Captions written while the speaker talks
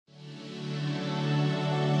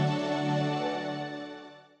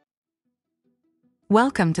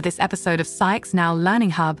Welcome to this episode of SCIEX Now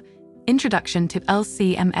Learning Hub, Introduction to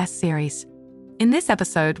LCMS series. In this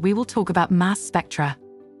episode, we will talk about mass spectra.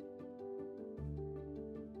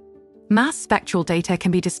 Mass spectral data can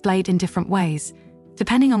be displayed in different ways,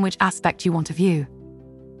 depending on which aspect you want to view.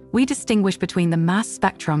 We distinguish between the mass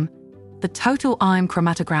spectrum, the total ion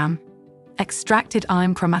chromatogram, extracted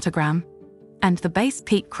ion chromatogram, and the base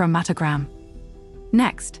peak chromatogram.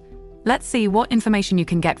 Next, let's see what information you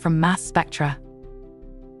can get from mass spectra.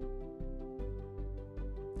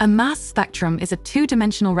 A mass spectrum is a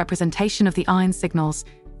two-dimensional representation of the ion signals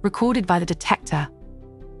recorded by the detector.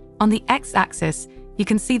 On the x-axis, you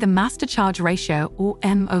can see the mass-to-charge ratio, or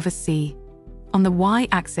m/c. On the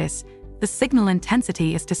y-axis, the signal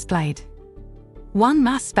intensity is displayed. One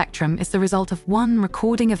mass spectrum is the result of one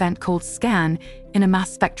recording event called scan in a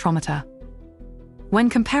mass spectrometer. When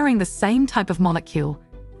comparing the same type of molecule,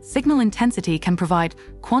 signal intensity can provide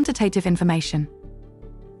quantitative information.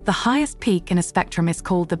 The highest peak in a spectrum is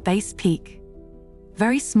called the base peak.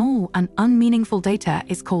 Very small and unmeaningful data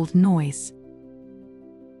is called noise.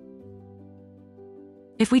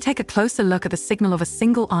 If we take a closer look at the signal of a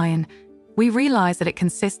single ion, we realize that it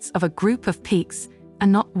consists of a group of peaks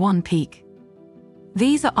and not one peak.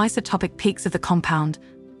 These are isotopic peaks of the compound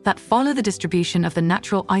that follow the distribution of the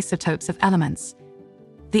natural isotopes of elements.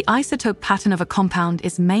 The isotope pattern of a compound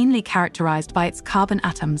is mainly characterized by its carbon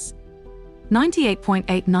atoms.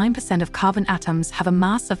 98.89% of carbon atoms have a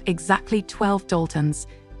mass of exactly 12 daltons,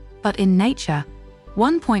 but in nature,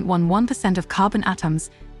 1.11% of carbon atoms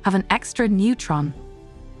have an extra neutron,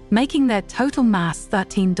 making their total mass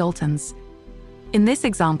 13 daltons. In this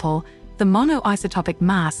example, the monoisotopic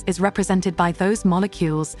mass is represented by those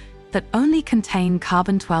molecules that only contain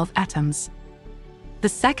carbon-12 atoms. The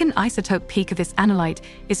second isotope peak of this analyte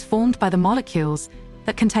is formed by the molecules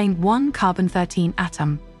that contain one carbon-13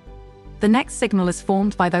 atom. The next signal is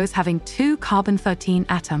formed by those having two carbon-13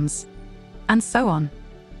 atoms, and so on.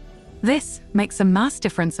 This makes a mass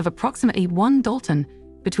difference of approximately 1 dalton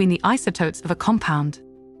between the isotopes of a compound.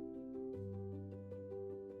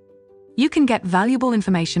 You can get valuable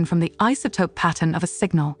information from the isotope pattern of a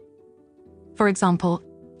signal. For example,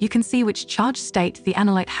 you can see which charge state the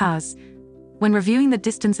analyte has when reviewing the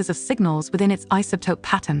distances of signals within its isotope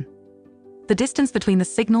pattern. The distance between the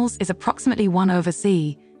signals is approximately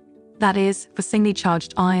 1/z. That is, for singly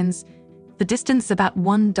charged ions, the distance is about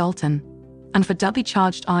 1 dalton, and for doubly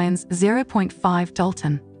charged ions, 0.5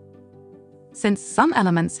 dalton. Since some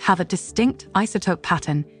elements have a distinct isotope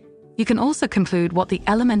pattern, you can also conclude what the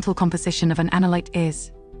elemental composition of an analyte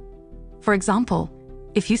is. For example,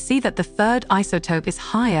 if you see that the third isotope is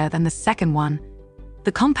higher than the second one,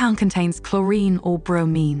 the compound contains chlorine or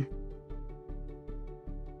bromine.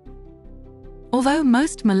 Although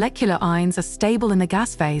most molecular ions are stable in the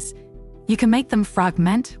gas phase, you can make them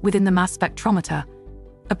fragment within the mass spectrometer,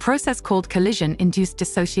 a process called collision-induced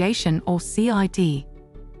dissociation, or CID.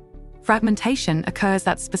 Fragmentation occurs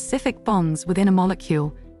at specific bonds within a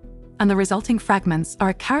molecule, and the resulting fragments are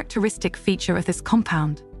a characteristic feature of this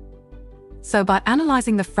compound. So by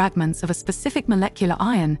analyzing the fragments of a specific molecular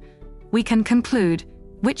ion, we can conclude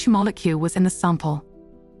which molecule was in the sample.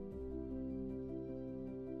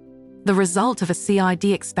 The result of a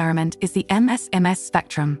CID experiment is the MSMS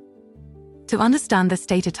spectrum. To understand this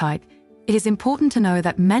data type, it is important to know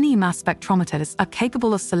that many mass spectrometers are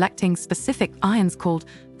capable of selecting specific ions called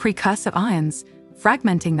precursor ions,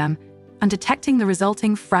 fragmenting them, and detecting the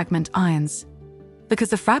resulting fragment ions. Because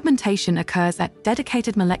the fragmentation occurs at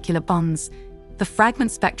dedicated molecular bonds, the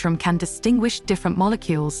fragment spectrum can distinguish different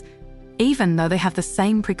molecules, even though they have the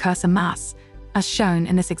same precursor mass, as shown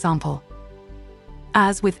in this example.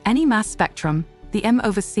 As with any mass spectrum, the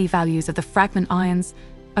m/c values of the fragment ions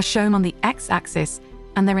are shown on the x-axis,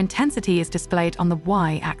 and their intensity is displayed on the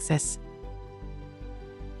y-axis.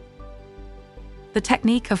 The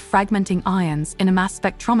technique of fragmenting ions in a mass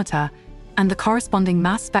spectrometer and the corresponding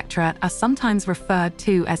mass spectra are sometimes referred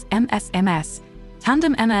to as MSMS,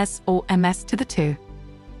 tandem MS, or MS2.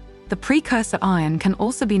 The precursor ion can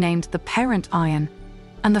also be named the parent ion,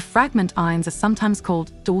 and the fragment ions are sometimes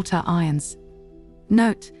called daughter ions.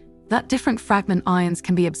 Note that different fragment ions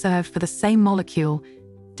can be observed for the same molecule,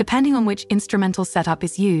 depending on which instrumental setup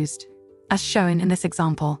is used, as shown in this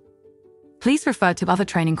example. Please refer to other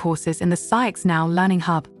training courses in the SCIEX Now Learning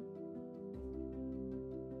Hub.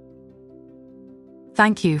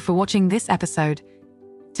 Thank you for watching this episode.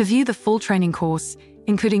 To view the full training course,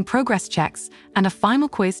 including progress checks and a final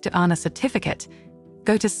quiz to earn a certificate,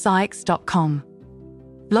 go to sciex.com.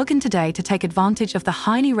 Log in today to take advantage of the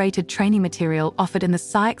highly rated training material offered in the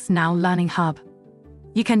SCIEX Now Learning Hub.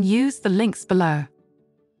 You can use the links below.